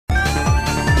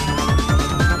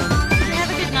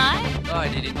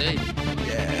indeed.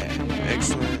 Yeah,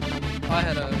 excellent. I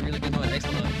had a really good night,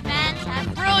 excellent night.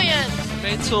 Fantastic. Brilliant.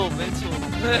 Mental. That's good.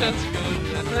 That's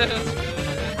good.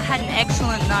 I had an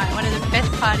excellent night, one of the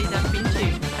best parties I've been to.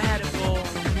 I had a ball.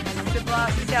 It's a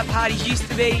blast. It's how parties used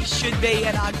to be, should be,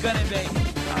 and are gonna be.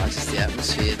 Oh, it's just the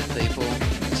atmosphere, the people.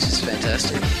 It's just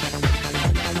fantastic.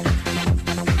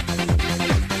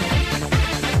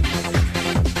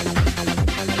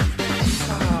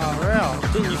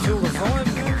 Didn't you feel the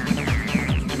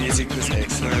vibe? The music was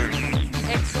excellent.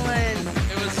 Excellent.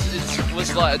 It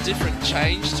was like a different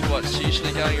change to what's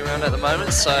usually going around at the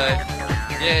moment. So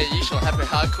yeah, usual happy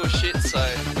hardcore shit. So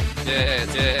yeah,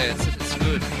 it's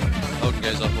good. Holden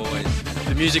goes off always.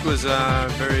 The music was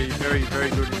very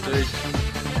good indeed.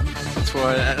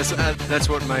 That's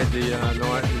what made the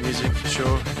night, the music for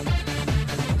sure.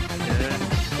 Yeah.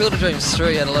 Field of Dreams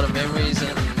 3 had a lot of memories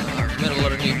and met a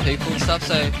lot of new people and stuff.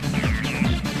 So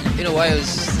in a way, it was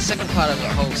the second part of the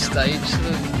whole stage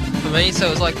for me. So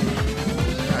it was like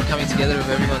coming together of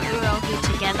everyone. We were all here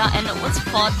together and it was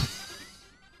fun.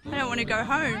 I don't want to go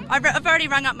home. I've already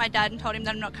rung up my dad and told him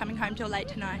that I'm not coming home till late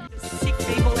tonight. Sick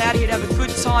people out here to have a good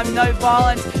time, no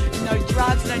violence, no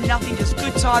drugs, no nothing, just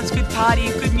good times, good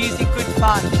partying, good music, good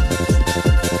fun.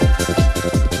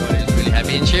 Everybody was really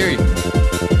happy and cheery.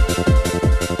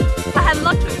 I had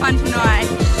lots of fun tonight.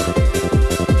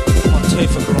 On two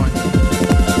for grind.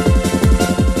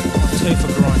 On two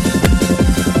for grind.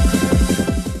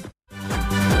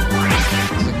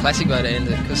 It's a classic way to end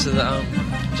it because of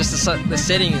the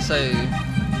setting is so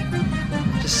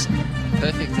just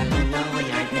perfect. You know we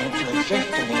aren't meant to exist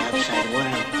in the outside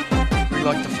world. We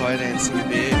like the flow dancing a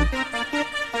bit.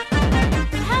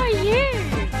 How are you?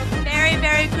 Very,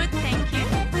 very good, thank you.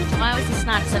 Why was this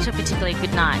night such a particularly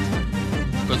good night?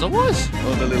 Because I was.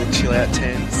 All the little chill out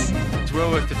tents. It's well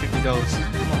worth the $50.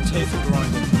 On two for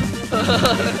grind.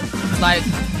 Played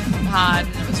hard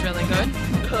and it was really good.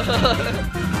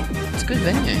 It's a good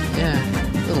venue, yeah.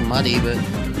 A little muddy, but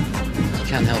you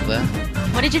can't help that.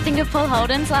 What did you think of Paul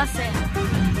Holden's last set?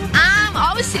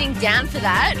 I was sitting down for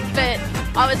that, but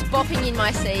I was bopping in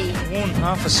my seat. Won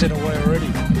half a set away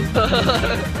already.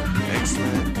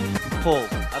 Excellent. Paul,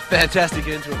 a fantastic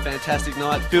end to a fantastic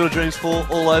night. Field of Dreams 4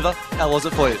 all over. How was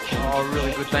it for you? Oh,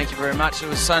 really good. Thank you very much. It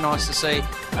was so nice to see.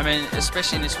 I mean,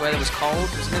 especially in this weather, it was cold.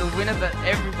 It was a little winter, but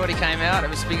everybody came out. It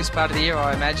was the biggest part of the year,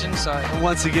 I imagine. So And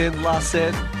once again, last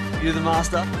set, you're the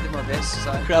master. I did my best.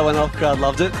 So Crowd went off, crowd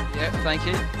loved it. yeah, thank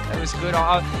you. That was good.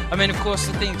 I mean, of course,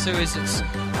 the thing too is it's,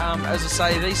 as I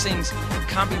say, these things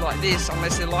can't be like this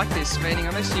unless they're like this. Meaning,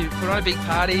 unless you put on a big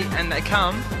party and they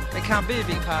can't be a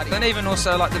big party. And even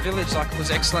also like the village, like it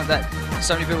was excellent that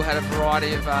so many people had a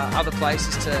variety of other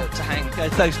places to hang. Okay,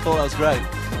 thanks Paul, that was great.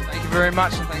 Thank you very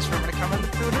much, and thanks for everyone to come in the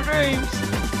Field of Dreams.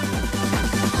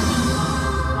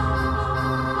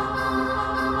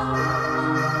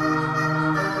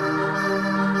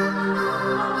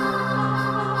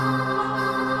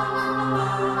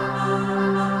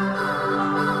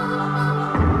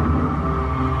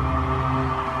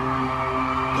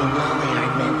 You know we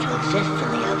aren't meant to exist in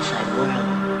the outside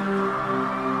world.